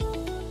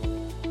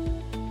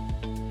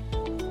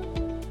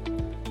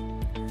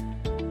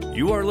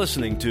You are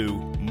listening to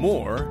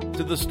More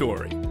to the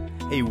Story,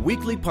 a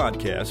weekly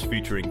podcast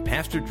featuring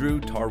Pastor Drew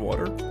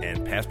Tarwater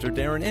and Pastor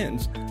Darren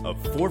Enns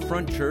of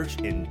Forefront Church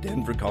in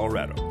Denver,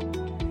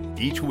 Colorado.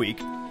 Each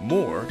week,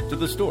 More to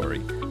the Story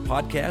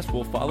podcast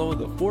will follow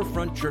the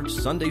Forefront Church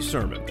Sunday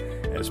sermon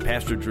as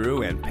Pastor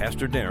Drew and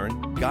Pastor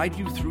Darren guide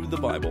you through the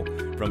Bible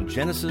from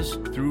Genesis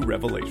through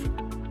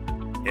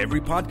Revelation.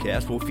 Every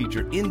podcast will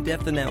feature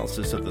in-depth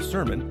analysis of the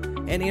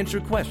sermon and answer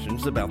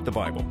questions about the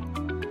Bible.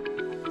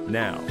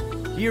 Now,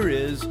 here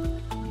is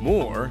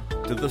More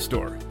to the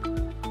Story.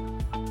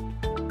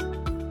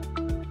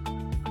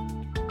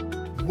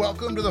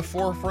 Welcome to the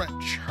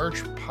Forefront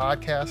Church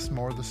podcast,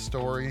 More of the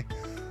Story.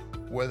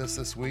 With us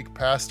this week,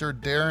 Pastor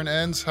Darren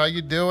Enns. How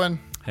you doing?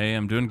 Hey,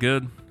 I'm doing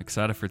good.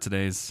 Excited for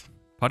today's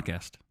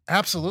podcast.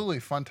 Absolutely.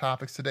 Fun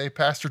topics today.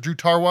 Pastor Drew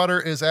Tarwater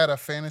is at a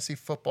fantasy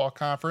football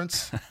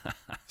conference,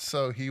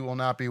 so he will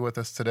not be with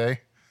us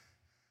today.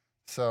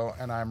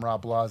 And I'm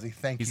Rob Blasi.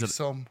 Thank you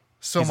so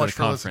much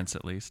for a conference,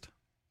 at least.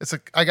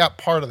 I got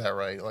part of that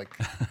right. Like,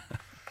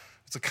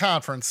 it's a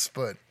conference,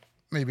 but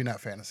maybe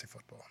not fantasy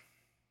football.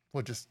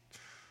 We'll just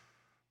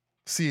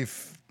see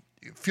if.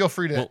 Feel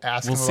free to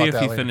ask him about that. We'll see if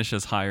he later.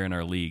 Finishes higher in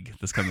our league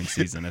this coming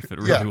season, if it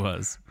really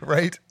was.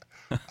 Right?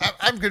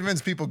 I'm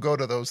convinced people go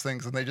to those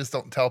things and they just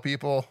don't tell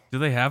people. Do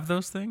they have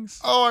those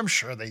things? Oh, I'm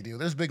sure they do.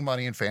 There's big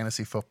money in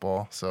fantasy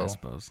football, so I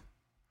suppose.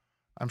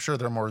 I'm sure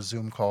there are more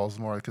Zoom calls,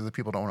 because the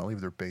people don't want to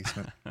leave their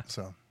basement.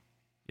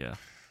 Yeah.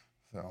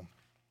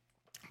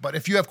 But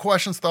if you have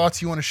questions,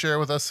 thoughts you want to share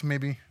with us,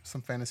 maybe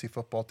some fantasy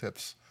football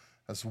tips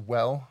as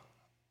well,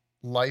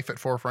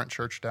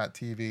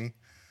 life@forefrontchurch.tv.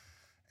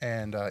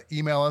 And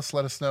email us,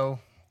 let us know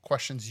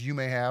questions you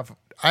may have.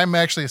 I'm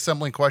actually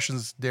assembling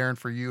questions, Darren,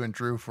 for you and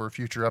Drew for a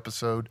future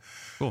episode.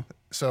 Cool.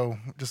 So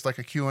just like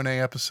a Q&A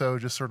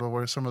episode, just sort of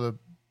what are some of the,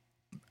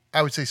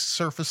 I would say,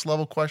 surface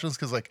level questions,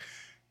 because like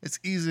it's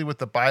easy with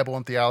the Bible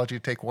and theology to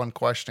take one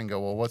question and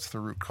go, well, what's the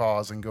root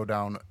cause, and go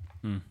down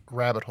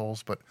rabbit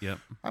holes. But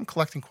I'm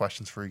collecting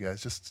questions for you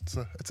guys. Just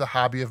it's a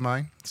hobby of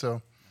mine.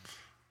 So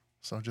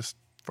just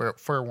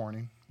fair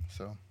warning.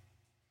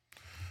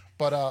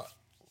 But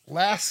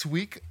last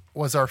week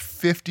was our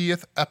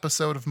 50th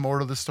episode of More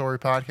to the Story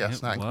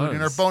podcast, not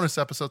including our bonus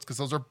episodes, because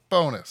those are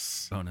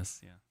bonus.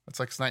 Bonus, yeah. It's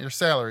like, it's not your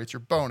salary, it's your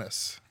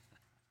bonus.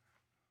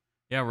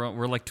 Yeah,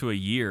 we're like to a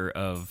year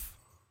of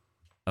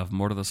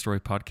More to the Story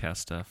podcast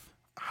stuff.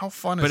 How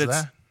fun is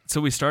that?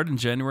 So we started in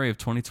January of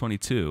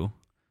 2022,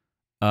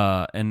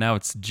 and now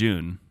it's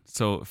June.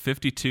 So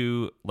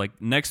 52,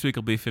 like next week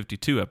will be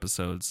 52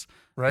 episodes.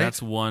 Right.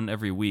 That's one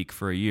every week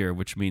for a year,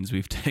 which means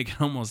we've taken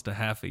almost a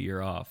half a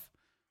year off.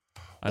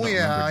 You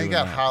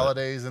got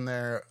holidays in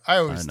there.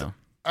 I know.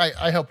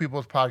 I help people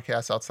with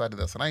podcasts outside of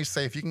this, and I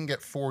say if you can get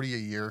 40 a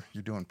year,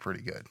 you're doing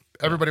pretty good.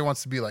 Everybody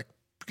wants to be like,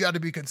 you got to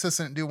be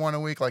consistent and do one a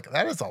week. Like,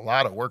 that is a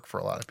lot of work for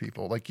a lot of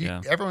people. Like,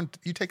 everyone,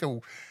 you take a,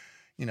 We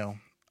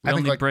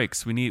don't need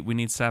breaks. We need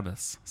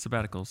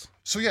sabbaticals.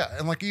 So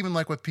and like even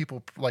like with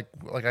people like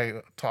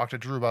I talked to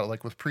Drew about it,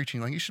 like with preaching,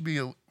 like you should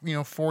be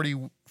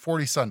 40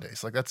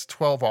 Sundays. Like that's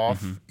 12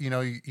 off.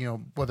 Mm-hmm.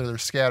 Whether they're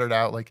scattered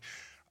out. Like,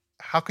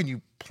 how can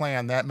you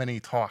plan that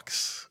many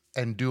talks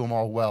and do them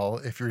all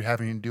well if you're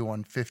having to do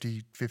one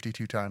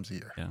 52 times a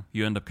year? Yeah,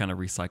 you end up kind of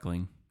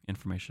recycling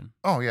information.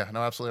 Oh yeah,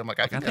 no, absolutely. I'm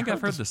like, I think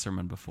I've heard this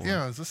sermon before.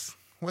 Yeah,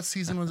 what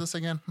season was this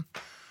again?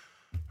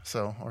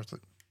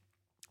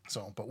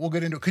 But we'll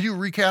get into it. Could you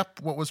recap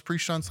what was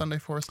preached on Sunday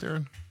for us,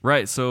 Darren?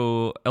 Right.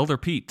 So Elder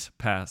Pete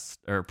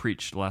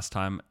preached last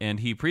time, and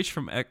he preached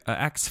from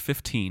Acts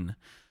 15,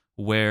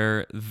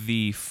 where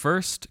the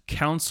first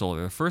council,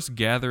 or the first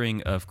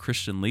gathering of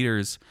Christian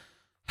leaders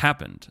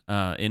happened.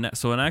 In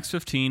Acts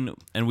 15,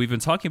 and we've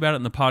been talking about it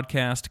in the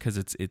podcast because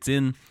it's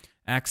in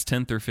Acts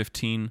 10 through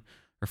 15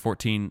 or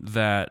 14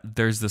 that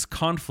there's this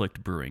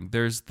conflict brewing.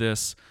 There's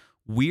this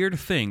weird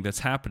thing that's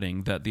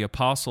happening that the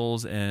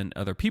apostles and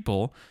other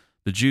people,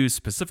 the Jews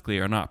specifically,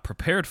 are not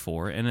prepared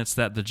for, and it's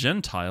that the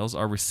Gentiles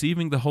are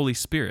receiving the Holy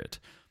Spirit,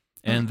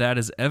 and that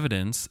is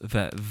evidence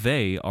that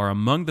they are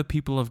among the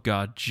people of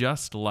God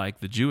just like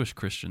the Jewish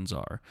Christians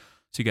are.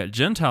 So you got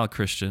Gentile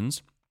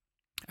Christians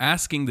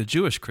asking the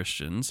Jewish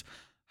Christians,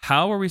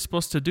 how are we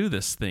supposed to do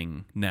this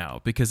thing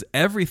now? Because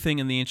everything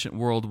in the ancient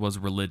world was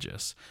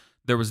religious.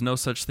 There was no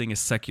such thing as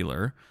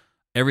secular.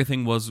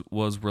 Everything was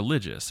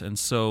religious. And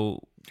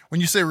so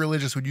when you say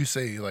religious, would you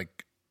say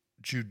like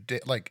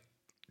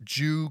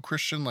Jew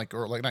Christian,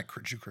 or like not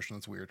Jew Christian,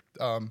 that's weird.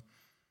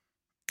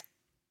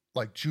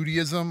 Like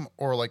Judaism,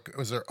 or like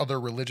was there other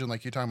religion,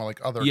 like you're talking about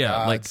like other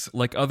gods?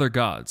 like other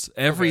gods.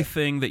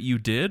 Everything that you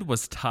did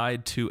was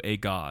tied to a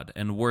god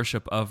and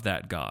worship of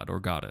that god or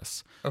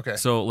goddess. Okay.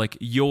 So like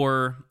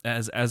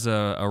as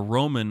a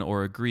Roman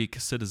or a Greek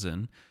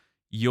citizen,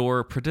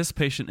 your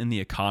participation in the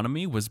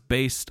economy was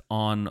based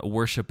on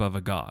worship of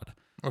a god.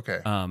 Okay.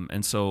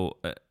 And so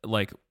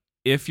like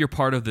if you're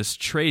part of this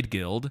trade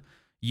guild,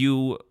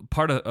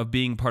 part of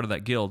being part of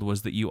that guild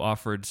was that you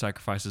offered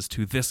sacrifices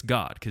to this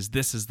god, because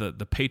this is the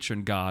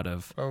patron god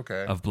of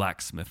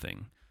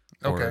blacksmithing,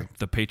 or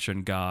the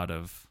patron god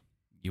of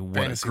what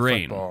fantasy a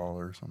grain. football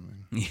or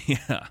something.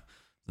 Yeah.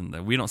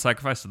 And we don't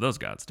sacrifice to those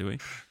gods, do we?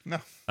 No,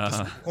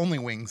 just only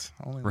wings.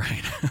 Only wings.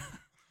 Right.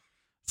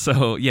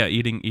 So yeah,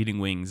 eating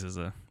wings is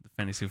a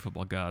fantasy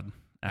football god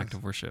act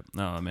of worship.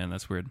 No, man,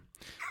 that's weird.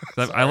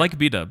 I like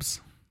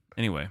B-dubs.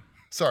 Anyway.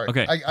 Sorry.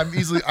 Okay.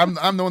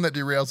 I'm the one that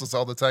derails us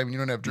all the time. You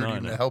don't have Drew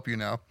even to help you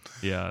now.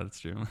 Yeah, that's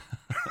true.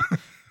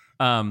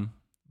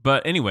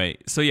 But anyway,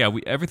 so yeah,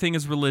 everything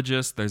is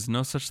religious. There's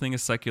no such thing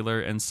as secular.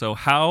 And so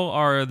how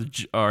are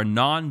our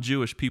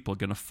non-Jewish people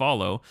going to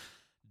follow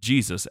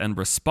Jesus and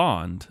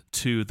respond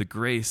to the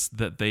grace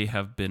that they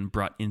have been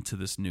brought into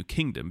this new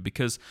kingdom?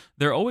 Because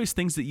there are always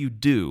things that you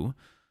do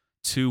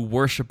to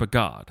worship a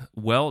god.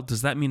 Well,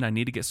 does that mean I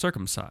need to get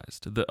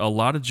circumcised? A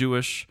lot of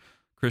Jewish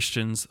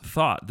Christians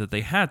thought that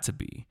they had to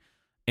be.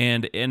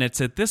 And it's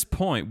at this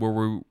point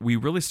where we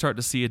really start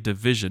to see a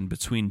division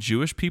between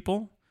Jewish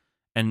people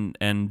and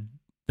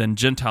then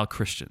Gentile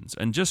Christians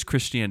and just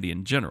Christianity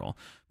in general,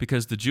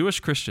 because the Jewish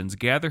Christians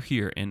gather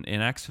here in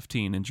Acts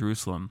 15 in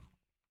Jerusalem,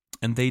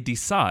 and they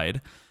decide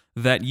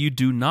that you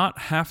do not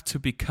have to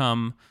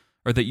become,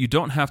 or that you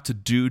don't have to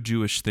do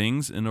Jewish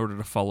things in order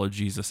to follow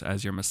Jesus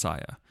as your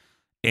Messiah.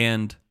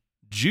 And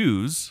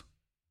Jews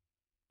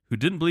who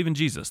didn't believe in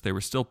Jesus, they were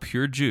still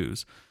pure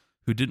Jews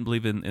who didn't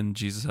believe in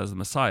Jesus as the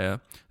Messiah,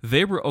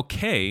 they were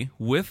okay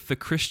with the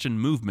Christian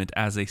movement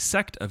as a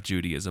sect of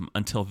Judaism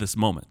until this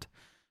moment.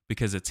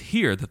 Because it's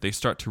here that they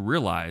start to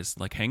realize,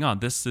 like, hang on,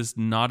 this is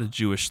not a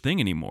Jewish thing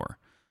anymore.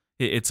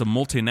 It's a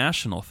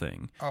multinational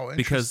thing. Oh,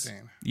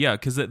 interesting.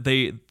 Because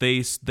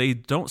they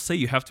don't say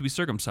you have to be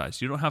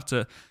circumcised. You don't have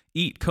to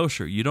eat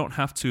kosher. You don't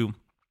have to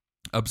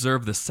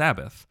observe the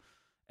Sabbath.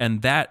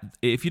 And that,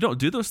 if you don't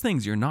do those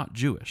things, you're not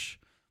Jewish.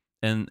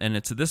 And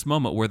it's at this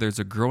moment where there's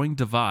a growing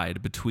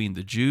divide between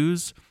the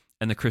Jews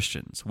and the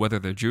Christians, whether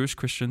they're Jewish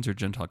Christians or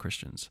Gentile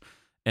Christians.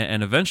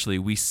 And eventually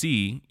we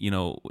see,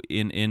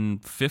 in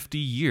 50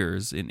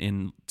 years,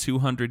 in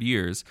 200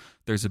 years,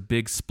 there's a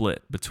big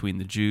split between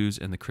the Jews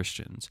and the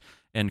Christians.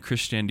 And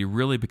Christianity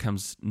really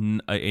becomes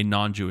a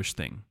non-Jewish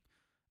thing.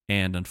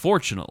 And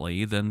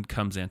unfortunately, then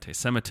comes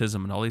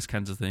anti-Semitism and all these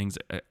kinds of things,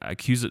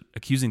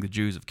 accusing the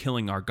Jews of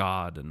killing our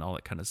God and all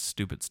that kind of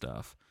stupid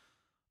stuff.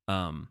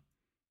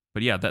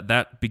 But yeah,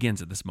 that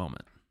begins at this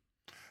moment.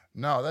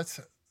 No,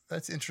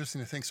 that's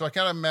interesting to think. So I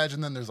kind of imagine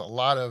then there's a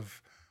lot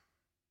of,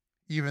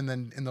 even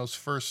then in those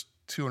first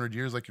 200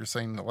 years, like you're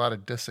saying, a lot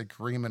of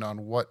disagreement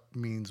on what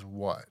means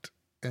what.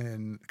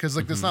 And because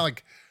like, it's not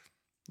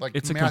like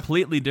it's a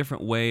completely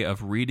different way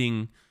of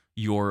reading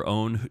your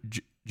own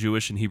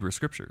Jewish and Hebrew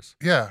scriptures.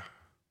 Yeah.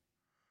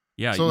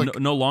 Yeah. So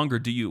no longer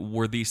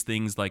were these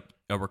things like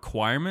a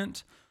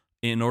requirement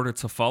in order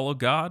to follow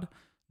God,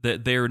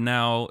 that they're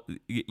now,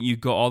 you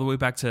go all the way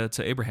back to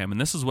Abraham. And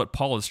this is what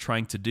Paul is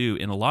trying to do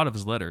in a lot of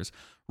his letters.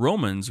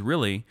 Romans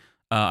really,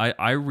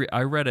 I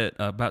read it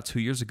about 2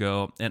 years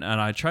ago, and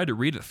I tried to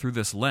read it through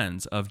this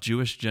lens of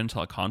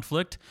Jewish-Gentile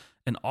conflict,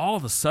 and all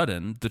of a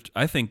sudden,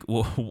 I think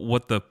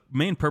what the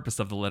main purpose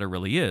of the letter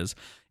really is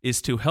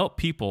to help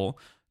people,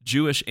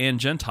 Jewish and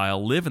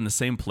Gentile, live in the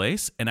same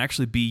place and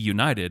actually be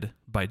united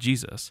by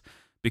Jesus.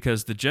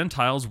 Because the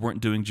Gentiles weren't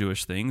doing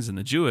Jewish things, and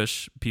the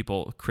Jewish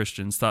people,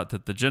 Christians, thought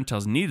that the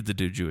Gentiles needed to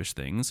do Jewish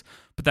things,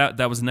 but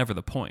that was never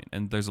the point.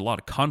 And there's a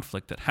lot of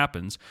conflict that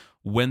happens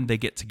when they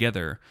get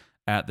together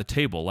at the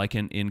table, like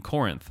in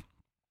Corinth.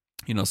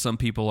 Some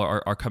people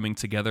are coming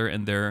together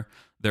and they're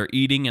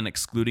eating and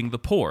excluding the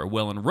poor.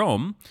 Well, in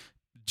Rome,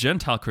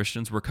 Gentile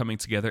Christians were coming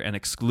together and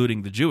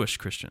excluding the Jewish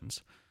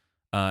Christians,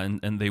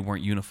 and they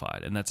weren't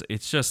unified. And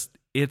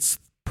it's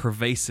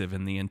pervasive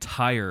in the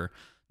entire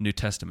New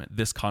Testament.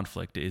 This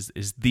conflict is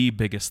the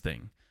biggest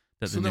thing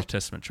that the New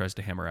Testament tries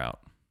to hammer out.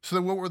 So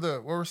then what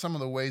were some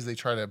of the ways they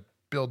try to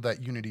build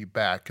that unity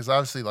back? Because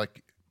obviously,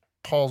 like,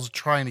 Paul's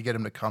trying to get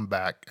him to come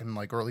back and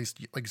or at least,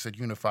 like you said,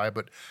 unify.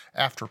 But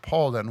after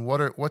Paul, then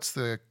what's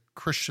the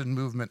Christian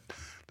movement,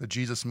 the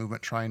Jesus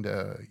movement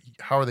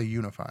how are they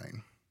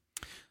unifying?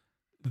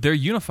 They're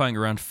unifying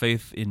around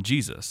faith in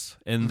Jesus.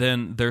 And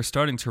then they're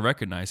starting to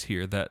recognize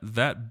here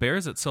that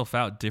bears itself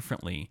out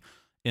differently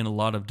in a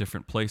lot of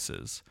different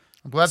places.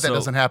 I'm glad that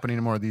doesn't happen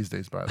anymore these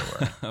days, by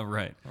the way.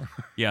 Right.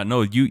 Yeah,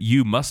 no,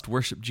 you must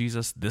worship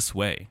Jesus this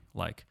way.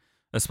 Like,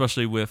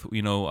 especially with,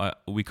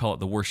 we call it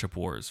the worship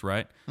wars,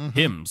 right? Mm-hmm.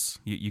 Hymns.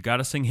 You got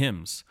to sing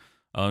hymns.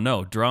 Oh,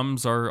 no,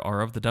 drums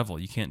are of the devil.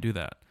 You can't do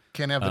that.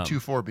 Can't have the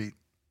 2/4 beat.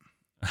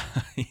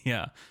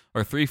 Yeah.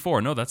 Or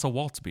 3/4. No, that's a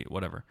waltz beat,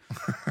 whatever.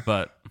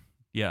 But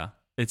yeah,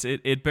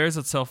 it bears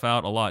itself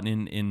out a lot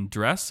in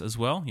dress as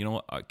well.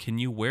 Can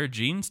you wear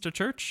jeans to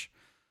church?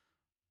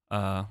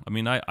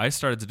 I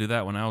started to do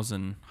that when I was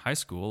in high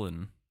school,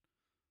 and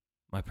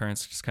my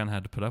parents just kind of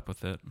had to put up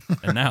with it.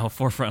 And now,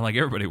 forefront, like,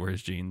 everybody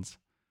wears jeans.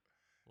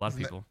 A lot of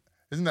people.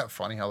 Isn't that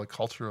funny how the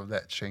culture of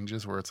that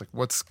changes, where it's like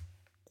what's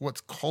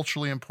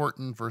culturally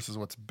important versus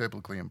what's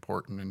biblically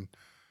important? And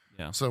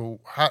yeah.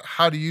 So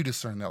how do you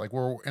discern that? Like,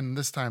 we're in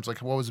this times, like,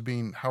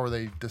 how are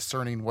they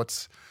discerning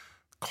what's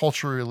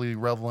culturally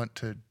relevant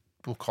to,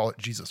 we'll call it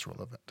Jesus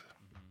relevant?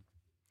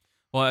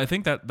 Well, I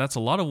think that's a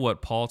lot of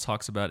what Paul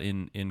talks about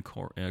in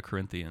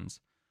Corinthians.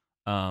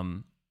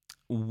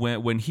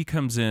 When he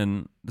comes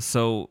in,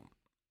 so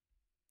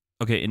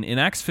okay, in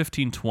Acts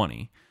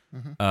 15:20,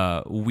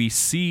 we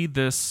see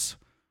this,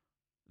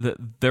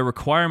 that their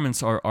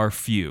requirements are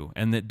few,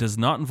 and that does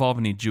not involve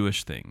any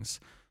Jewish things.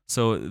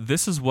 So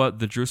this is what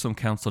the Jerusalem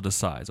Council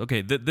decides.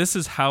 Okay, this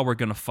is how we're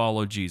going to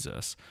follow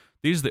Jesus.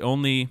 These are the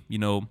only,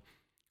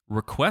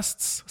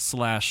 requests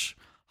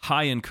 /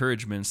 high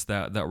encouragements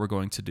that we're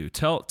going to do.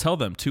 Tell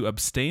them to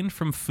abstain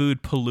from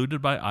food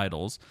polluted by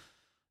idols.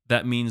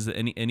 That means that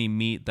any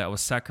meat that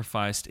was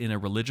sacrificed in a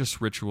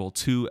religious ritual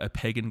to a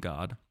pagan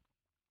god,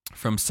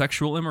 from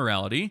sexual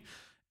immorality,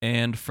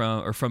 and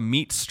from the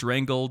meat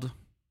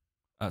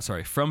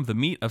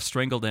of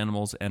strangled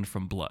animals, and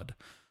from blood.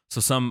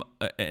 So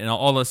and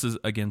all this is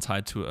again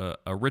tied to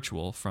a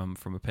ritual from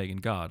a pagan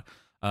god.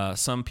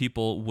 Some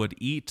people would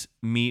eat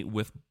meat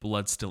with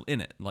blood still in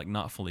it, like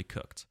not fully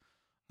cooked.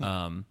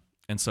 And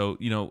so,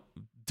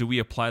 do we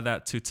apply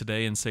that to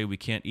today and say we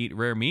can't eat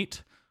rare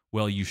meat?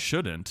 Well, you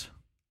shouldn't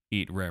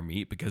eat rare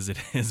meat because it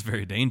is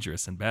very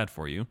dangerous and bad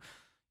for you.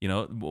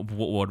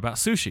 What about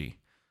sushi?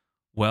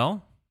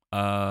 Well,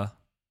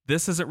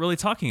 this isn't really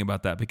talking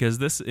about that, because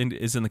this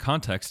is in the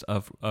context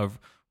of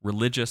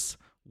religious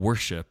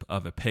worship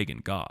of a pagan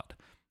god,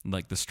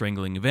 like the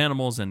strangling of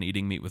animals and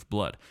eating meat with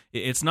blood.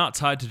 It's not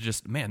tied to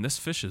just, man, this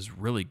fish is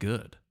really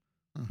good,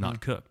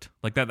 not cooked.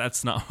 Like that.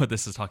 That's not what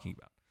this is talking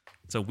about.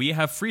 So we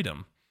have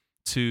freedom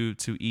to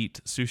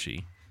eat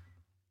sushi,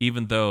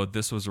 even though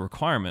this was a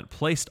requirement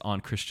placed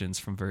on Christians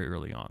from very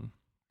early on.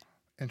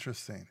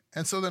 Interesting.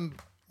 And so then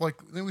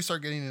we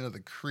start getting into the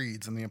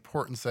creeds and the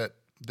importance that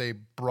they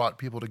brought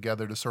people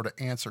together to sort of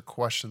answer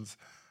questions.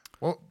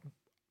 Well,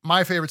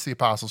 my favorite's the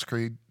Apostles'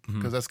 Creed,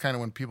 because that's kind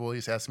of when people at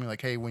least ask me,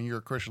 like, hey, when you're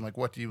a Christian, like,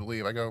 what do you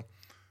believe? I go,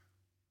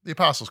 the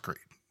Apostles' Creed.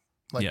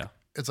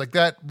 It's like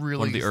that really...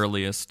 One of the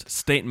earliest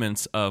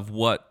statements of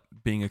what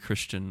being a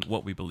Christian,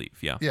 what we believe,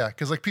 yeah. Yeah,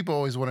 because like people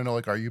always want to know,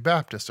 like, are you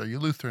Baptist? Are you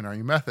Lutheran? Are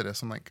you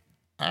Methodist? I'm like,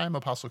 I'm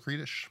Apostle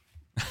Creedish.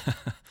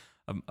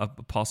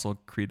 Apostle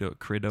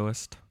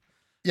Credoist.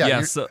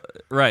 Yeah. So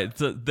right.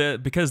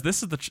 Because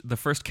this is the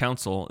first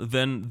council,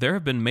 then there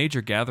have been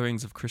major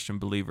gatherings of Christian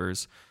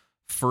believers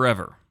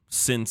forever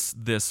since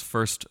this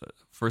first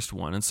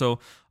one. And so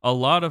a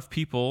lot of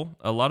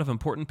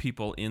important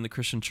people in the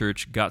Christian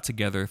church got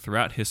together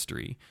throughout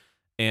history.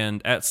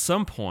 And at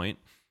some point,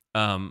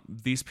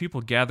 these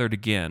people gathered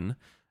again.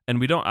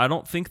 And I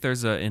don't think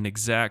there's an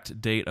exact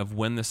date of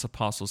when this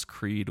Apostles'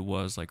 Creed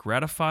was like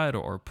ratified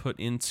or put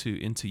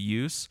into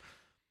use.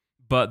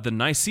 But the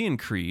Nicene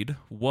Creed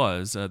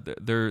was,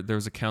 there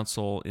was a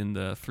council in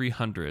the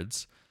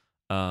 300s,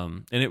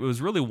 and it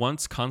was really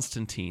once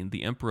Constantine,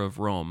 the emperor of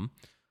Rome,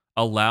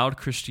 allowed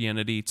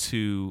Christianity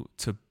to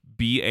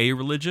be a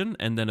religion,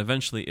 and then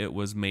eventually it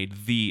was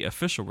made the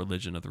official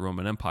religion of the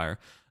Roman Empire.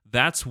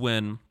 That's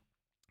when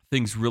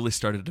things really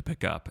started to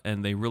pick up,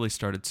 and they really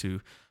started to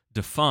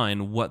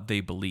define what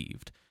they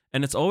believed.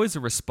 And it's always a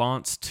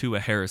response to a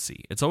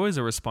heresy. It's always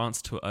a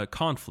response to a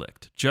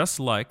conflict, just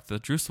like the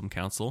Jerusalem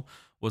Council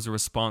was a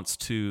response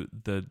to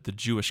the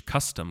Jewish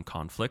custom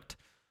conflict.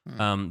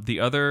 The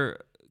other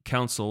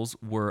councils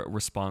were a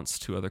response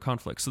to other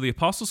conflicts. So the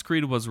Apostles'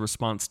 Creed was a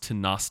response to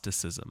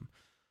Gnosticism.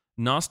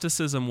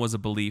 Gnosticism was a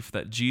belief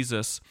that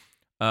Jesus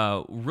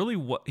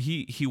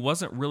he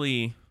wasn't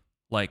really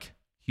like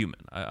human.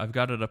 I've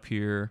got it up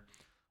here.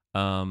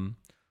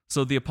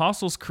 So the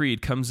Apostles'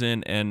 Creed comes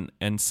in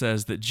and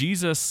says that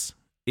Jesus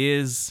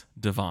is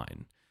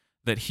divine,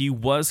 that he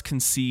was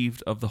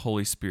conceived of the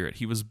Holy Spirit,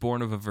 he was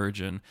born of a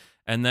virgin,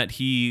 and that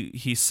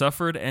he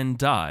suffered and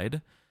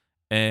died,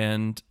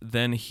 and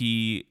then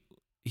he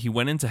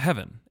went into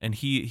heaven, and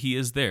he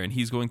is there, and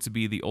he's going to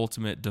be the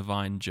ultimate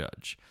divine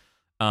judge.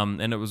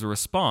 And it was a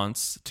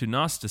response to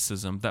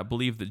Gnosticism that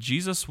believed that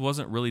Jesus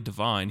wasn't really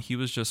divine, he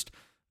was just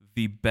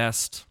the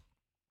best,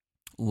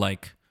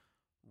 like,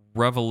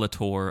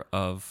 revelator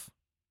of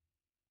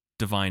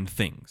divine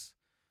things.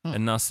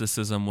 And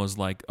Gnosticism was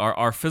like,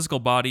 our physical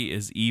body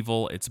is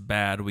evil, it's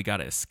bad, we got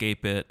to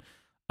escape it,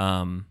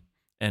 and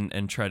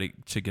try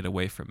to get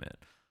away from it.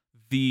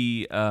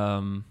 The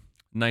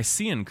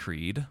Nicene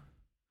Creed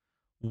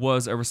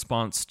was a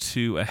response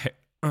to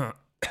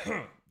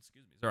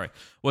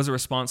was a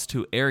response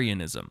to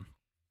Arianism.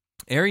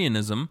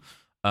 Arianism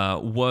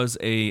was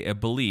a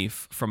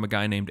belief from a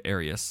guy named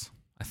Arius,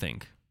 I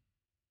think.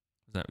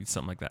 Is that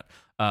something like that?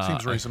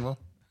 Seems reasonable.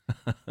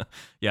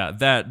 Yeah,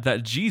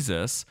 that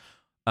Jesus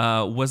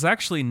was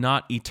actually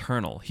not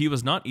eternal. He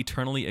was not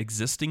eternally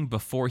existing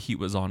before he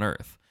was on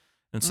earth.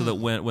 And so that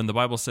when the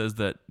Bible says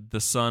that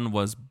the Son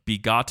was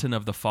begotten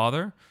of the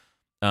Father,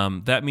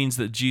 that means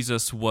that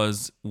Jesus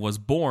was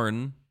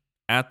born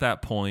at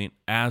that point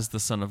as the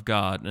Son of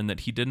God, and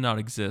that he did not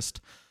exist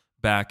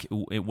back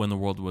when the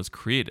world was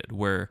created,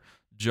 where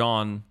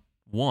John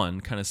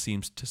 1 kind of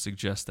seems to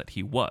suggest that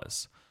he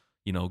was.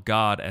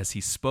 God, as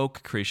he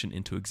spoke creation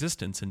into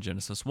existence in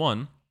Genesis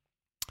 1,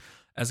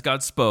 as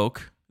God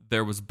spoke,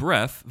 there was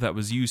breath that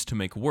was used to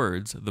make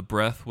words. The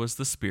breath was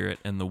the Spirit,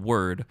 and the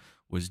Word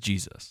was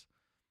Jesus.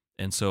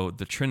 And so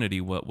the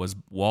Trinity was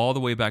all the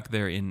way back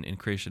there in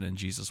creation, and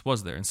Jesus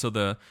was there. And so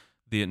the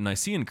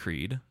Nicene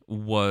Creed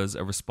was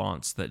a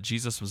response that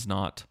Jesus was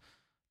not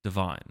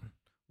divine,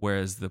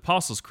 whereas the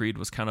Apostles' Creed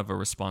was kind of a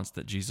response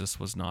that Jesus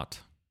was not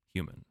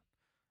human.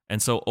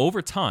 And so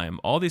over time,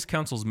 all these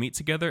councils meet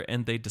together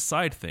and they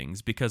decide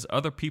things because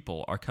other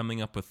people are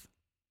coming up with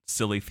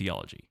silly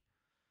theology.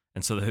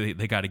 And so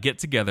they got to get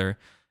together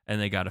and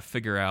they got to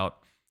figure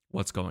out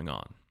what's going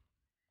on.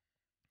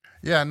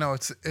 Yeah, no,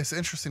 it's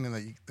interesting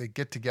that they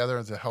get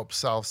together to help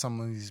solve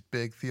some of these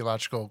big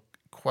theological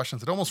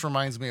questions. It almost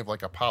reminds me of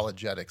like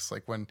apologetics,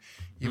 like when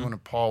even when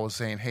Paul was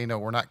saying, "Hey, no,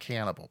 we're not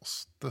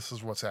cannibals. This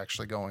is what's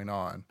actually going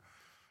on."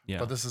 Yeah.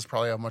 But this is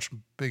probably a much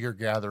bigger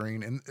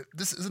gathering. And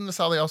isn't this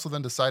how they also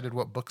then decided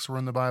what books were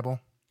in the Bible?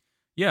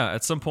 Yeah,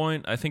 at some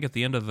point, I think at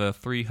the end of the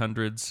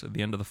 300s, at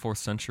the end of the 4th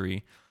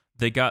century,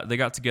 they got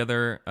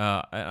together.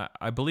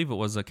 I believe it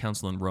was a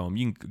council in Rome.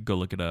 You can go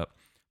look it up,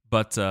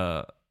 but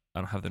I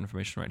don't have that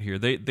information right here.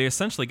 They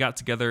essentially got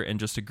together and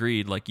just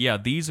agreed, like, yeah,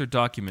 these are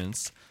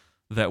documents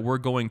that we're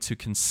going to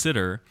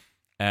consider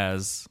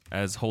as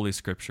Holy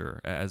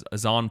Scripture,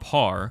 as on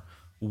par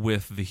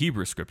with the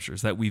Hebrew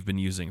Scriptures that we've been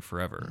using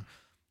forever.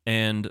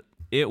 And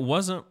it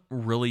wasn't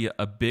really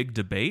a big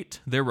debate.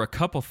 There were a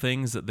couple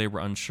things that they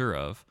were unsure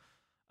of,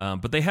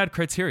 but they had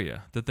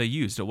criteria that they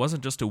used. It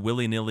wasn't just a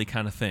willy-nilly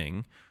kind of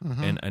thing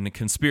and a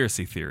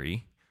conspiracy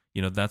theory.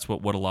 You know, that's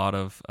what a lot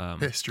of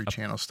History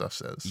Channel stuff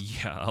says.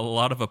 Yeah, a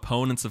lot of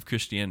opponents of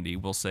Christianity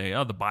will say,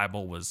 "Oh, the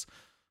Bible was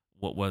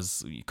what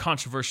was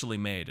controversially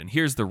made, and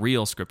here's the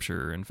real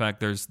Scripture." In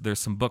fact, there's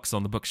some books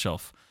on the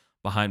bookshelf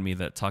behind me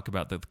that talk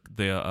about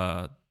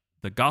the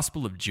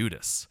Gospel of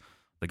Judas,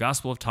 the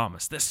Gospel of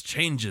Thomas. This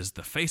changes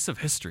the face of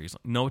history. It's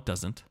like, no, it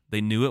doesn't.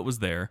 They knew it was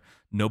there.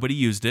 Nobody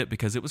used it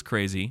because it was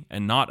crazy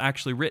and not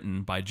actually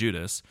written by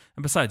Judas.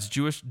 And besides,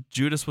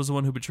 Judas was the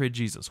one who betrayed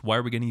Jesus. Why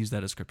are we going to use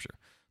that as Scripture?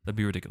 That'd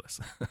be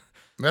ridiculous.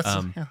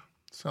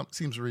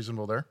 Seems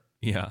reasonable there.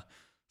 Yeah.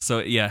 So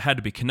yeah, it had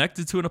to be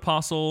connected to an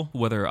apostle,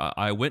 whether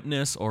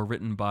eyewitness or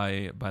written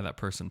by that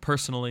person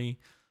personally.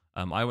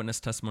 Eyewitness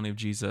testimony of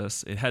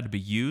Jesus. It had to be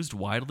used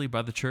widely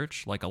by the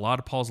church. Like a lot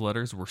of Paul's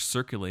letters were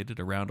circulated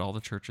around all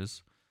the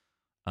churches,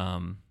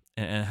 and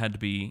it had to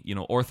be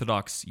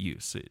orthodox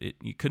use.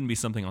 It couldn't be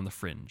something on the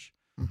fringe.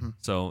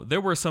 So there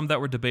were some that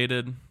were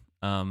debated.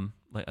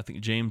 Like I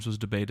think James was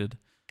debated,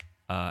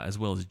 as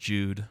well as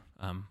Jude.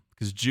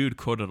 Because Jude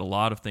quoted a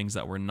lot of things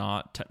that were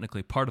not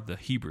technically part of the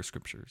Hebrew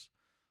Scriptures.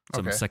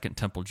 Some Second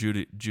Temple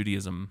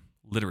Judaism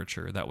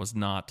literature that was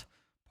not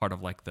part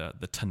of like the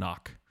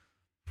Tanakh.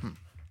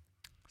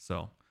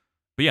 So,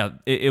 but yeah,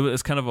 it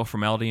was kind of a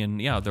formality,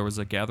 and yeah, there was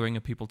a gathering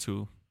of people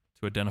to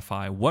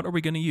identify what are we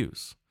going to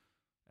use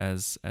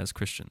as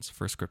Christians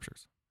for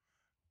Scriptures.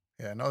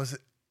 Yeah, no, there's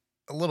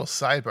a little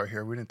sidebar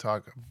here. We didn't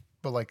talk,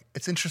 but like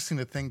it's interesting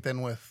to think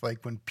then with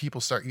like when people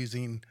start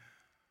using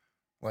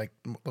like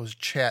those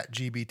chat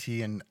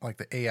GBT and like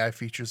the AI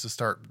features to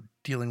start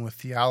dealing with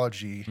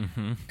theology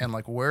and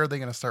like, where are they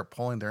going to start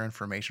pulling their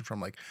information from?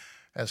 Like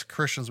as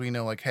Christians, we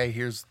know like, hey,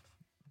 here's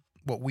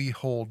what we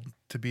hold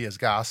to be as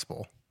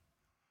gospel.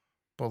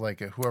 But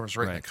like whoever's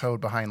writing the code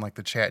behind like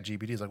the chat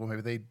GBT is like, well,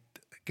 maybe they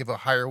give a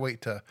higher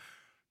weight to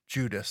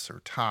Judas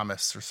or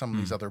Thomas or some of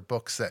these other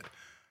books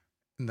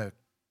that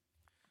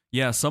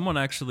someone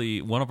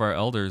actually, one of our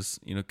elders,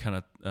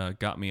 kind of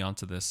got me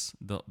onto this,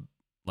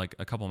 like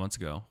a couple months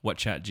ago, what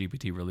Chat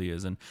GPT really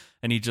is, and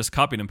he just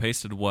copied and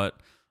pasted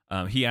what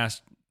he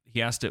asked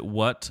it,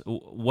 what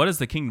is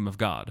the kingdom of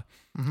God,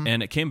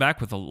 and it came back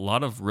with a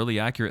lot of really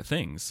accurate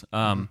things.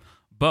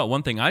 But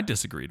one thing I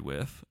disagreed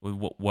with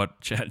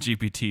what Chat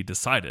GPT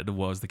decided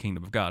was the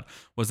kingdom of God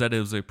was that it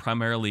was a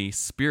primarily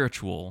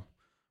spiritual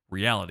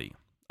reality.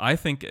 I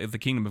think the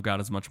kingdom of God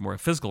is much more a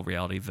physical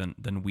reality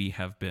than we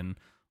have been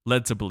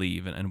led to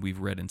believe and we've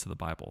read into the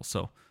Bible.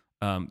 So.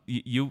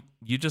 You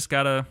just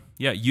gotta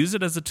use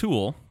it as a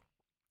tool.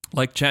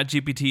 Like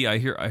ChatGPT,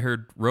 I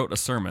heard wrote a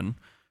sermon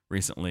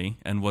recently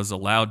and was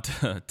allowed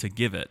to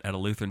give it at a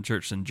Lutheran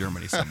church in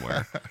Germany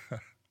somewhere.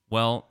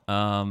 Well,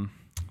 I'm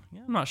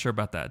not sure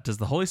about that. Does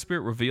the Holy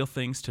Spirit reveal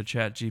things to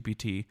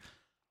ChatGPT?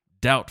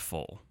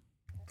 Doubtful.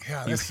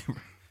 Yeah,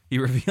 he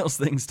reveals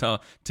things to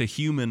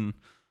human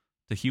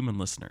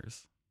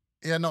listeners.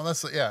 Yeah, no,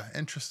 that's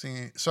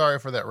interesting. Sorry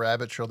for that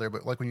rabbit trail there,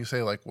 but like when you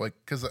say like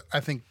because I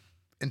think.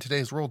 In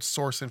today's world,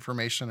 source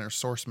information or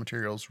source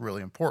material is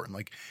really important.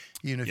 Like,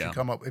 even if you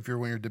come up,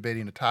 when you're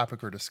debating a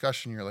topic or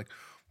discussion, you're like,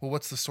 well,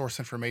 what's the source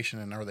information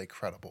and are they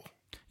credible?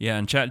 Yeah,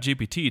 and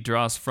ChatGPT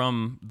draws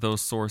from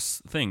those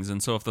source things.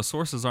 And so if the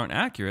sources aren't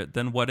accurate,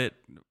 then what it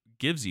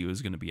gives you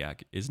is not going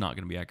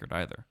to be accurate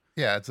either.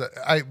 Yeah,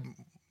 I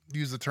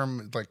use the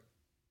term like,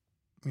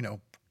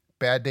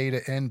 bad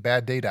data in,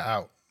 bad data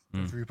out.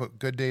 If you put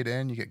good data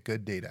in, you get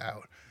good data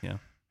out. Yeah.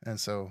 And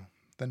so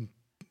then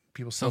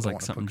people sounds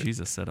like something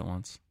Jesus said it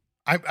once.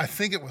 I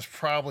think it was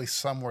probably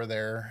somewhere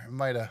there. It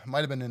might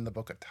have been in the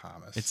book of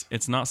Thomas.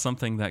 It's not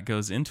something that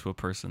goes into a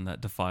person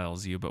that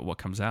defiles you, but what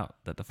comes out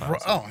that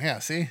defiles you. Oh yeah,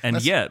 see.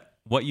 And yet,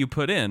 what you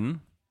put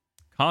in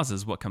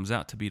causes what comes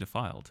out to be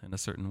defiled in a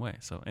certain way.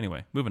 So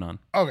anyway, moving on.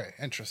 Okay,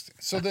 interesting.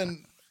 So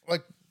then,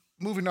 like,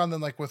 moving on,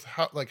 then, like, with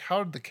how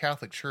did the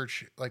Catholic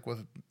Church, like,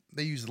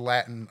 they used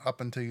Latin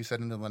up until you said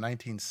into the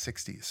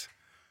 1960s.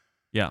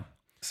 Yeah.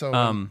 So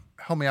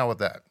help me out with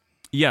that.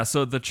 Yeah.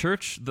 So the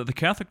church, the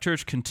Catholic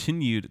Church,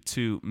 continued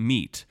to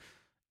meet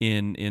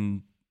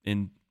in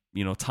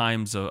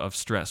times of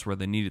stress where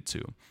they needed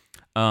to.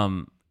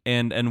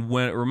 And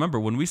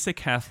when we say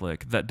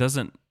Catholic, that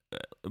doesn't.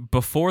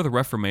 Before the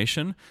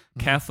Reformation,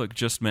 Catholic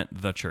just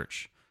meant the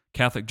church.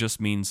 Catholic just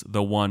means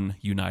the one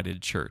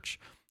united church.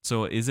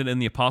 So is it in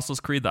the Apostles'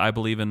 Creed that I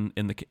believe in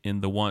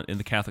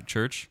the Catholic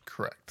Church?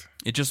 Correct.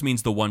 It just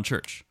means the one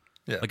church.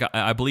 Yeah. Like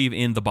I believe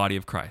in the body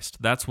of Christ.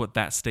 That's what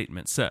that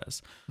statement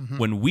says.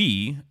 When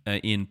we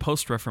in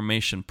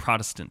post-Reformation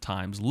Protestant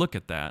times look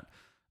at that,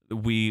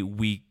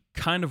 we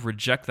kind of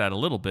reject that a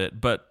little bit,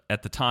 but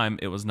at the time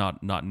it was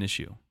not an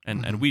issue,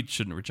 and we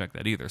shouldn't reject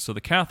that either. So the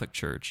Catholic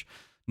Church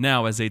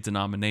now, as a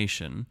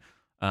denomination,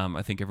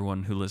 I think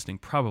everyone who listening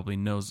probably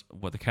knows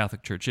what the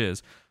Catholic Church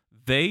is.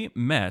 They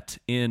met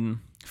in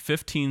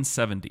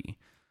 1570.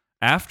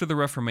 After the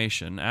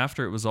Reformation,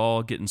 after it was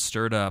all getting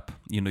stirred up,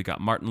 you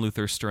got Martin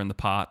Luther stirring the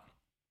pot.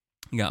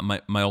 You got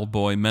my old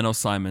boy Menno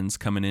Simons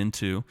coming in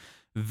too.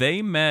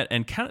 They met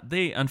and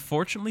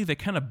unfortunately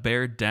kind of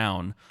bared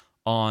down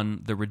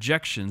on the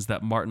rejections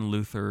that Martin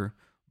Luther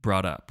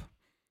brought up.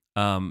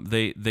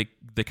 They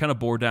kind of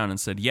bore down and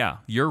said, "Yeah,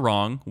 you're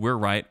wrong. We're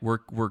right.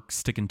 We're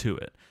sticking to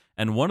it."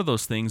 And one of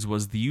those things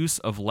was the use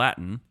of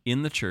Latin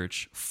in the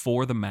church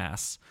for the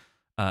Mass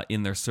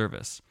in their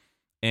service.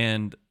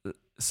 And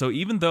so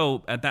even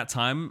though at that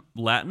time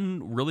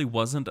Latin really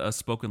wasn't a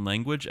spoken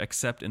language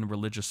except in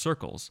religious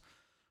circles,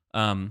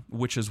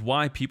 which is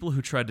why people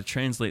who tried to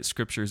translate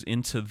scriptures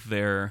into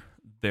their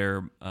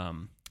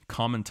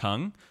common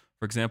tongue,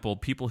 for example,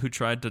 people who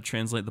tried to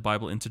translate the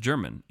Bible into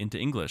German, into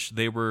English,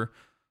 they were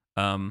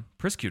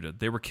persecuted.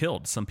 They were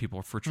killed, some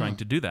people, for trying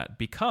to do that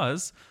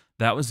because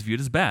that was viewed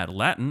as bad.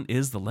 Latin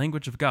is the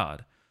language of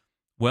God.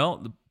 Well,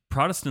 the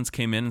Protestants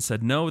came in and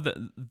said, no,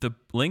 the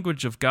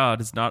language of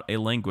God is not a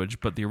language,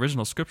 but the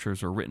original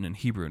scriptures were written in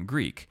Hebrew and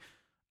Greek.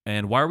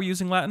 And why are we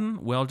using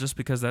Latin? Well, just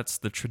because that's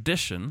the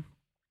tradition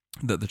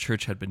that the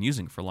church had been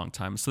using for a long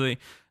time. So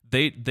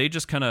they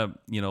just kind of,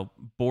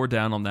 bore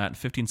down on that in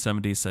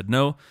 1570, said,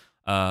 no,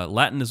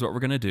 Latin is what we're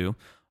going to do.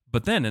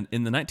 But then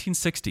in the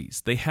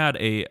 1960s, they had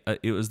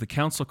it was the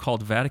council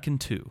called Vatican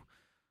II.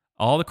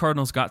 All the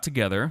cardinals got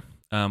together,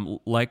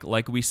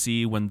 like we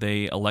see when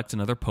they elect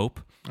another pope.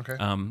 Okay.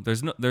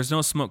 There's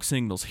no smoke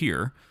signals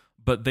here,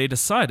 but they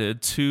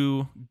decided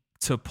to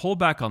pull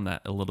back on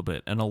that a little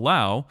bit and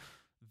allow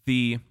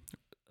the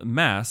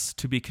Mass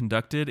to be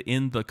conducted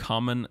in the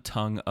common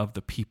tongue of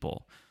the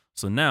people.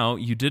 So now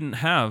you didn't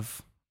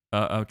have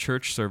a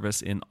church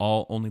service in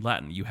only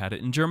Latin. You had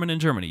it in German in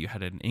Germany. You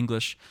had it in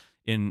English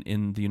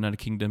in the United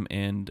Kingdom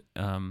and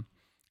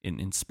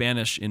in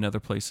Spanish in other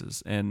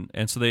places. And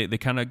so they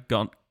kind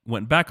of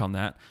went back on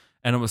that.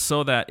 And it was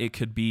so that it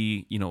could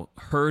be,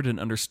 heard and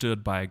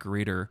understood by a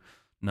greater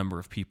number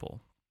of people.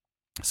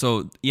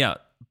 So, yeah,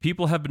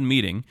 people have been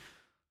meeting.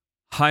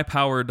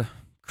 High-powered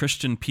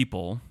Christian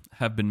people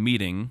have been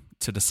meeting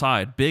to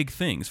decide big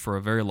things for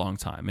a very long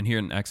time. And here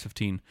in Acts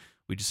 15,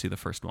 we just see the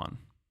first one.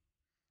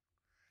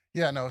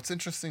 Yeah, no, it's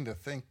interesting to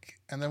think.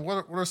 And then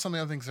what are some of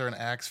the other things that are in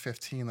Acts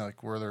 15,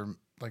 like where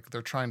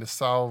they're trying to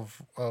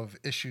solve of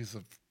issues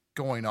of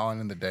going on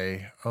in the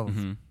day of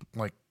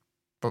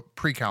but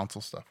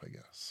pre-council stuff, I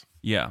guess.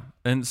 Yeah.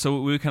 And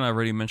so we kind of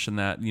already mentioned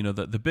that,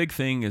 the big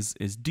thing is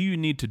do you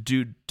need to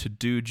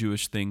do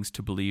Jewish things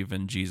to believe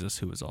in Jesus,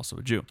 who is also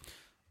a Jew?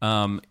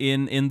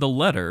 In the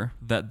letter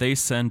that they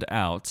send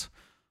out,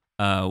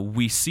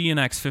 we see in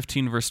Acts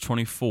 15, verse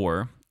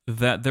 24,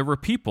 that there were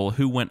people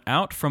who went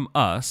out from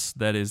us,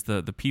 that is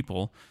the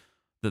people,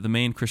 the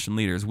main Christian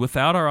leaders,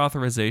 without our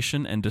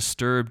authorization and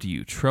disturbed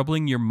you,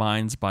 troubling your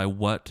minds by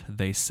what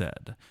they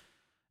said.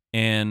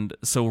 And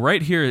so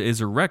right here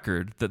is a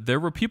record that there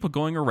were people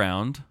going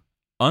around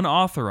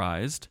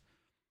unauthorized,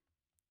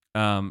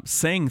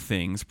 saying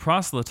things,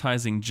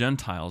 proselytizing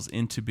Gentiles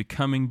into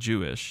becoming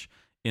Jewish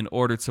in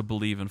order to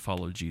believe and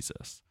follow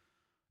Jesus.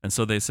 And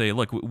so they say,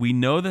 look, we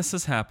know this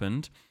has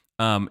happened.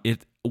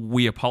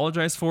 We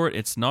apologize for it.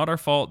 It's not our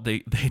fault. They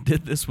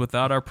did this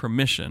without our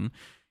permission.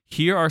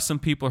 Here are some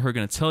people who are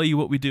going to tell you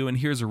what we do, and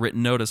here's a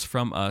written notice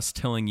from us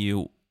telling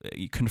you,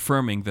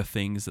 confirming the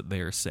things that they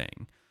are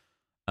saying.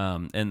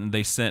 And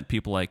they sent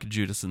people like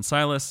Judas and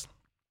Silas.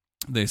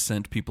 They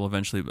sent people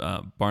eventually,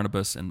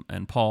 Barnabas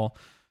and Paul,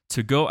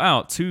 to go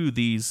out to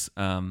these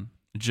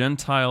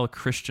Gentile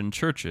Christian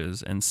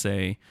churches and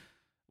say,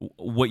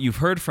 what you've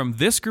heard from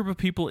this group of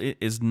people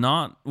is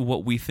not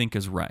what we think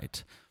is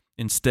right.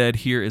 Instead,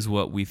 here is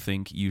what we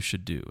think you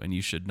should do. And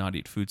you should not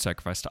eat food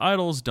sacrificed to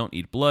idols, don't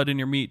eat blood in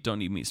your meat,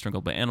 don't eat meat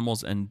strangled by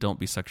animals, and don't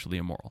be sexually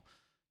immoral.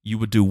 You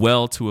would do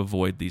well to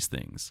avoid these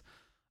things.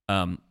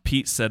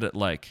 Pete said it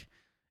like,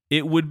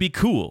 it would be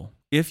cool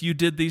if you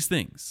did these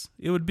things.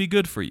 It would be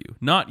good for you.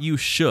 Not you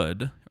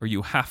should or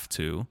you have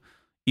to,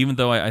 even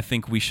though I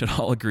think we should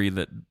all agree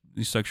that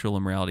sexual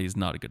immorality is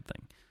not a good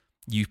thing.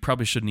 You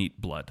probably shouldn't eat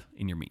blood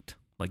in your meat.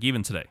 Like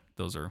even today,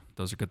 those are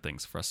good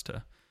things for us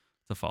to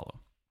follow.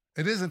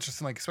 It is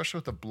interesting, like especially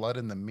with the blood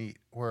in the meat,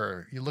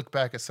 where you look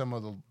back at some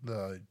of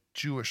the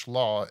Jewish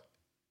law,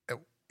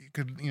 you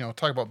could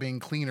talk about being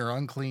clean or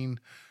unclean,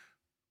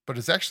 but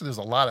there's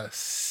a lot of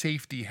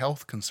safety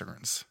health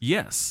concerns.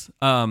 Yes.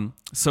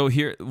 So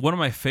here, one of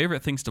my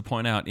favorite things to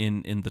point out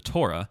in the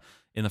Torah,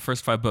 in the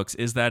first 5 books,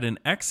 is that in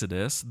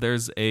Exodus,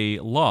 there's a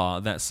law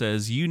that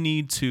says you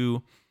need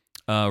to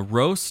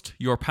roast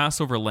your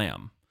Passover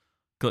lamb,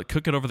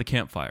 cook it over the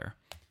campfire.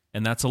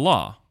 And that's a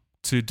law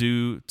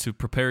to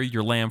prepare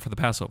your lamb for the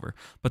Passover.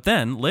 But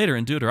then later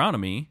in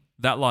Deuteronomy,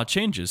 that law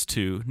changes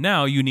to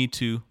now you need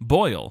to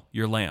boil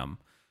your lamb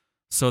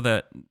so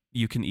that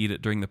you can eat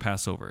it during the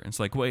Passover. And it's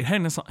like, wait,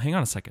 hang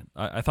on a second.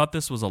 I thought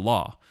this was a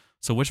law.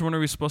 So which one are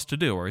we supposed to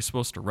do? Are we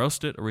supposed to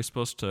roast it or are we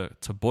supposed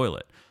to boil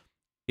it?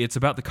 It's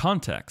about the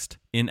context.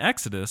 In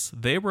Exodus,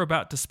 they were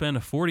about to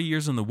spend 40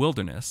 years in the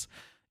wilderness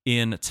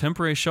in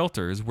temporary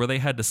shelters where they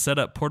had to set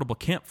up portable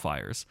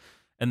campfires,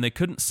 and they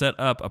couldn't set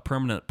up a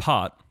permanent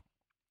pot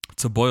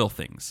to boil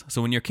things.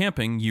 So when you're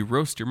camping, you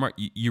roast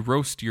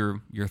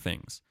your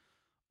things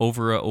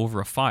over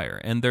a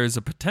fire, and there's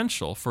a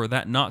potential for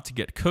that not to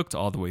get cooked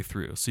all the way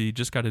through. So you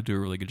just got to do a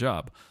really good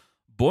job.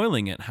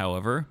 Boiling it,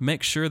 however,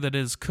 make sure that it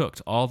is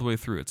cooked all the way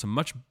through. It's a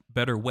much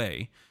better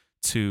way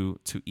to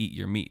eat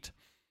your meat,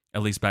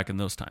 at least back in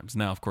those times.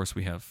 Now, of course,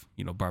 we have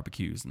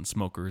barbecues and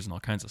smokers and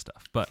all kinds of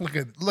stuff. But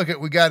look at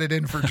we got it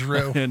in for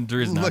Drew, and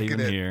Drew's not even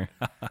here.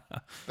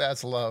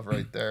 That's love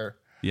right there.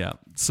 Yeah.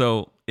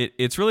 So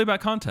it's really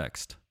about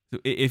context.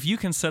 If you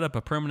can set up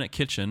a permanent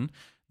kitchen,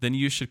 then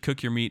you should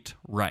cook your meat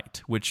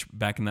right, which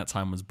back in that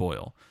time was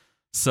boil.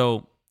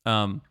 So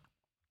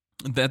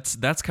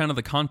that's kind of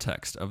the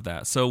context of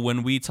that. So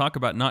when we talk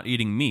about not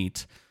eating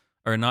meat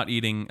or not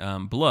eating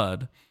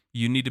blood,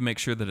 you need to make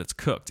sure that it's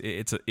cooked.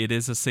 It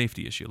is a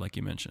safety issue, like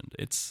you mentioned.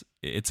 It's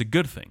a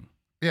good thing.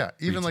 Yeah,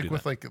 even like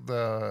with like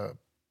the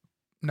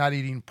not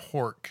eating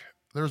pork,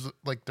 there's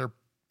like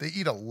they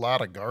eat a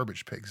lot of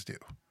garbage, pigs do.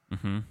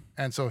 Mm-hmm.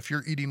 And so if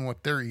you're eating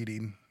what they're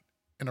eating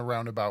in a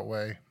roundabout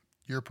way,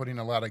 you're putting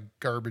a lot of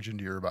garbage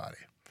into your body.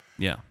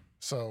 Yeah.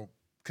 So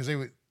because they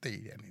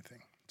eat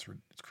anything,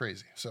 it's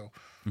crazy. So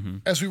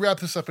as we wrap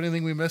this up,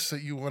 anything we missed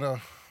that you want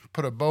to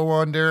put a bow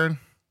on, Darren?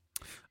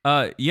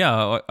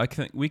 Yeah,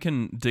 we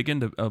can dig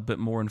into a bit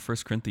more in 1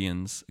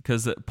 Corinthians,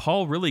 because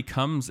Paul really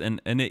comes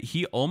and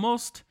he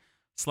almost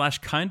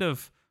 / kind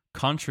of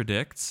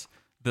contradicts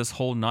this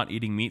whole not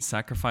eating meat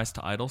sacrificed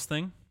to idols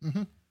thing.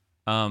 Mm-hmm.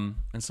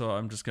 And so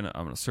I'm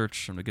gonna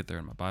search. I'm gonna get there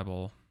in my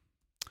Bible.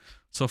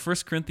 So 1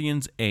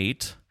 Corinthians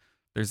 8,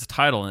 there's a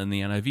title in the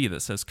NIV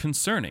that says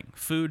concerning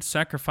food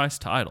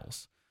sacrificed to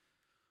idols.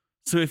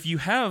 So if you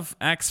have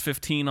Acts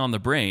 15 on the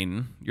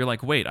brain, you're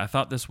like, wait, I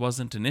thought this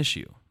wasn't an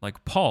issue.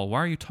 Like, Paul, why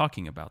are you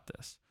talking about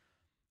this?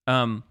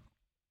 In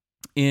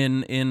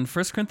 1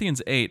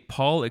 Corinthians 8,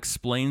 Paul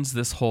explains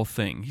this whole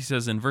thing. He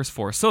says in verse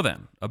 4, so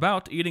then,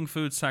 about eating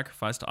food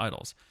sacrificed to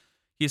idols.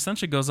 He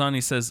essentially goes on,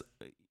 he says,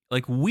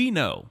 like, we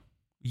know,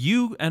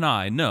 you and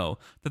I know,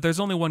 that there's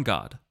only one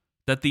God.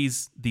 That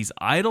these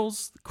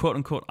idols, quote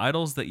unquote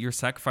idols that you're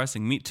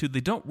sacrificing meat to,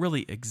 they don't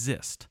really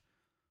exist.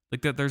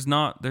 Like that there's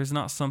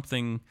not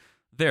something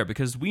there,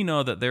 because we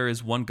know that there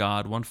is one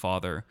God, one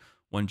Father,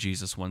 one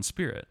Jesus, one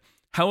Spirit.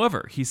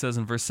 However, he says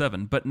in verse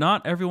 7, but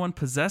not everyone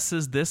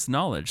possesses this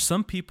knowledge.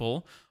 Some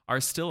people are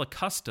still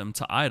accustomed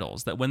to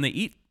idols, that when they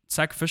eat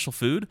sacrificial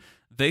food,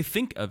 they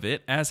think of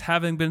it as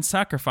having been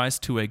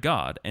sacrificed to a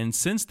god, and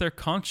since their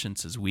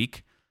conscience is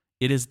weak,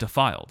 it is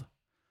defiled.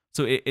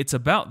 So it's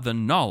about the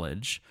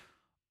knowledge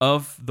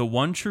of the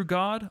one true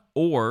God,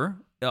 or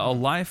a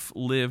life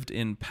lived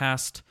in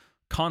past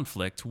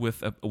conflict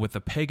with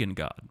a pagan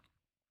god.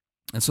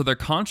 And so their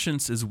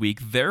conscience is weak,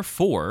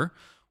 therefore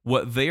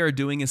what they are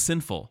doing is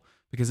sinful,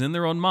 because in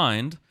their own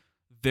mind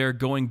they're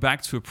going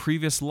back to a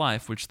previous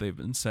life which they've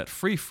been set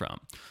free from.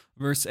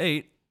 Verse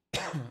 8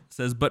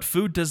 says, but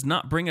food does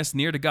not bring us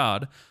near to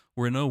God.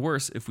 We're no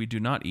worse if we do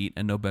not eat,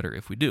 and no better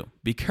if we do.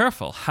 Be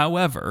careful,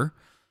 however,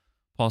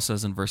 Paul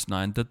says in verse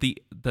 9, that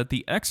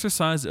the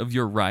exercise of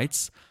your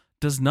rights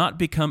does not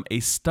become a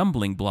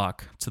stumbling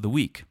block to the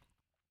weak.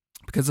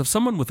 Because if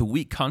someone with a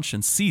weak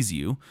conscience sees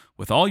you,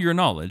 with all your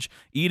knowledge,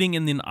 eating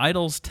in an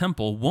idol's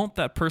temple, won't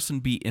that person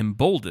be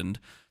emboldened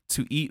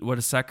to eat what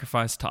is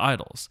sacrificed to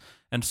idols?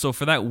 And so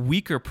for that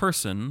weaker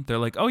person, they're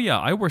like, oh yeah,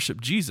 I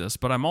worship Jesus,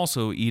 but I'm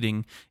also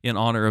eating in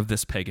honor of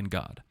this pagan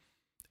god.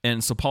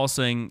 And so Paul's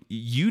saying,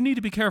 you need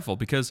to be careful,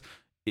 because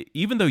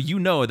even though you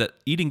know that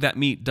eating that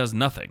meat does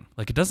nothing,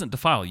 like it doesn't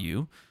defile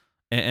you,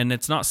 and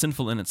it's not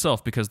sinful in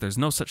itself because there's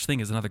no such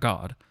thing as another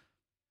god,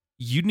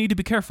 you need to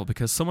be careful,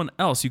 because someone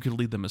else, you could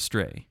lead them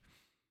astray.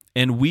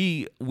 And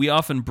we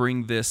often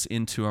bring this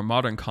into our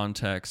modern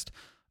context.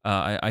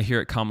 I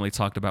hear it commonly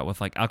talked about with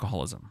like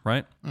alcoholism,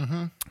 right?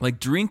 Mm-hmm. Like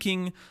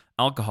drinking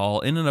alcohol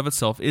in and of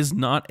itself is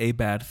not a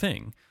bad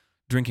thing.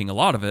 Drinking a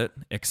lot of it,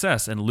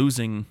 excess, and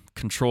losing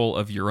control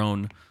of your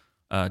own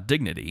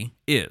dignity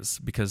is,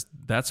 because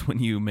that's when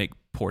you make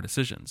poor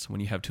decisions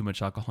when you have too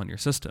much alcohol in your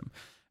system.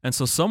 And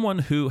so someone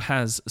who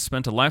has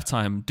spent a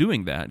lifetime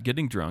doing that,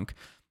 getting drunk,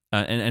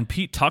 and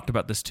Pete talked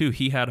about this too.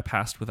 He had a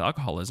past with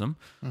alcoholism.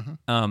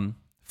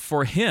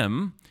 For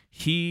him,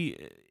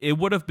 it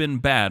would have been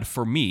bad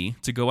for me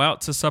to go out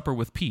to supper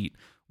with Pete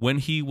when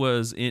he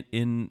was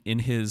in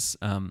his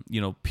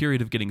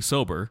period of getting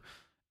sober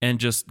and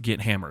just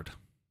get hammered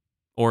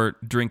or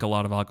drink a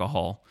lot of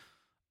alcohol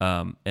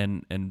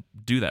and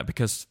do that,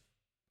 because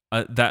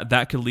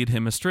that could lead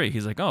him astray.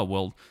 He's like, oh,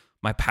 well,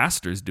 my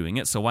pastor's doing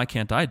it, so why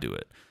can't I do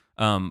it?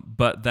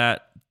 But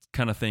that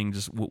kind of thing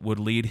just would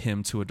lead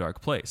him to a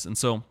dark place. And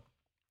so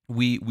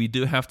we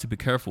do have to be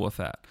careful with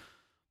that.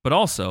 But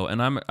also,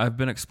 and I've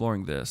been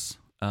exploring this,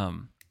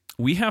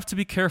 we have to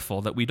be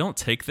careful that we don't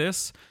take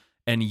this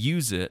and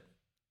use it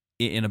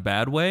in a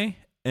bad way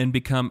and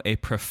become a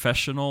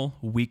professional,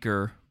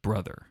 weaker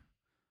brother.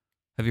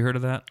 Have you heard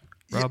of that,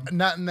 Rob? Yeah,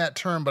 not in that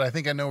term, but I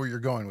think I know where you're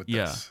going with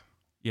this.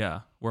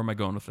 Yeah. Where am I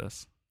going with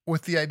this?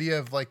 With the idea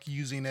of like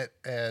using it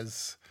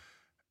as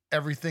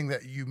everything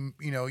that you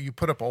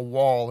put up a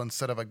wall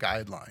instead of a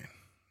guideline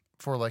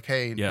for like,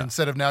 hey,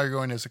 instead of now you're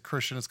going as a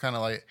Christian, it's kind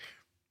of like,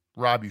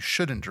 Rob, you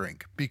shouldn't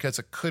drink because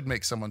it could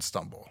make someone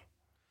stumble.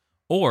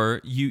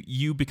 Or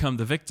you become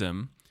the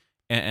victim,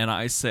 and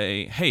I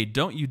say, hey,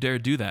 don't you dare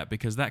do that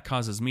because that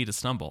causes me to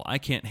stumble. I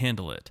can't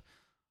handle it.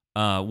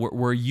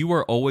 Where you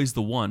are always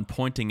the one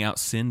pointing out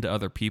sin to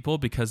other people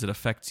because it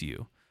affects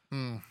you.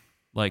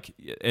 Like,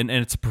 and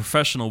it's a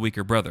professional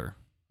weaker brother,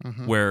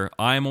 where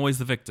I'm always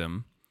the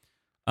victim.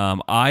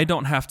 I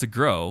don't have to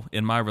grow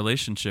in my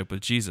relationship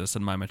with Jesus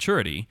and my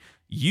maturity.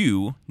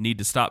 You need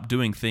to stop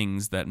doing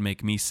things that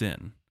make me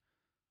sin.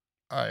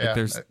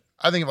 Yeah.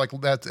 I think like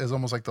that is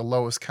almost like the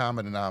lowest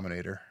common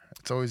denominator.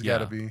 It's always got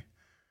to be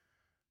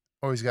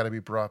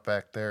brought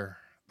back there.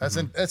 That's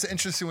that's an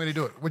interesting way to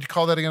do it. Would you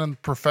call that again?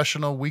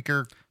 Professional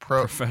weaker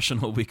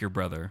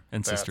brother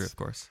and sister, of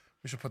course.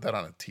 We should put that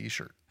on a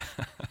T-shirt.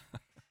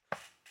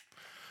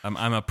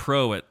 I'm a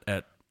pro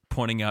at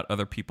pointing out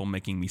other people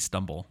making me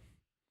stumble.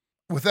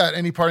 With that,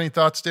 any parting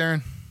thoughts,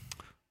 Darren?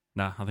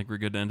 Nah, I think we're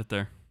good to end it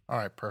there. All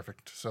right,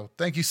 perfect. So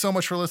thank you so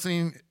much for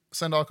listening.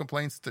 Send all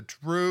complaints to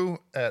Drew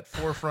at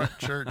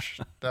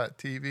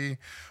forefrontchurch.tv,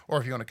 or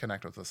if you want to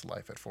connect with us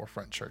live at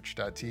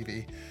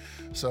forefrontchurch.tv.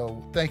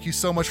 So thank you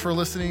so much for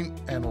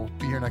listening, and we'll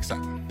be here next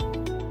time.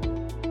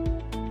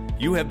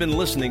 You have been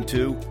listening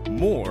to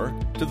More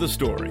to the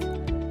Story,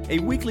 a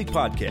weekly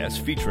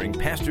podcast featuring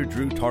Pastor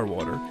Drew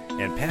Tarwater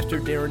and Pastor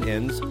Darren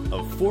Enns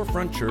of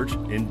Forefront Church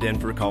in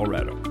Denver,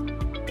 Colorado.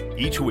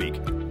 Each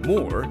week,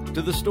 More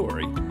to the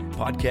Story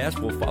podcast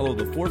will follow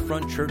the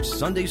Forefront Church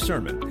Sunday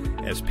sermon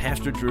as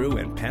Pastor Drew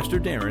and Pastor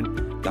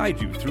Darren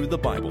guide you through the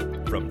Bible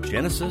from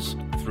Genesis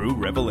through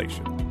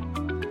Revelation.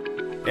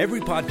 Every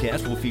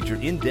podcast will feature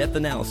in-depth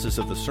analysis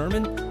of the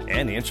sermon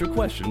and answer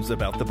questions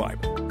about the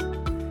Bible.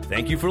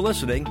 Thank you for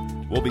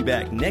listening. We'll be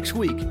back next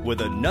week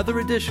with another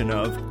edition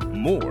of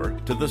More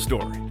to the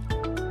Story.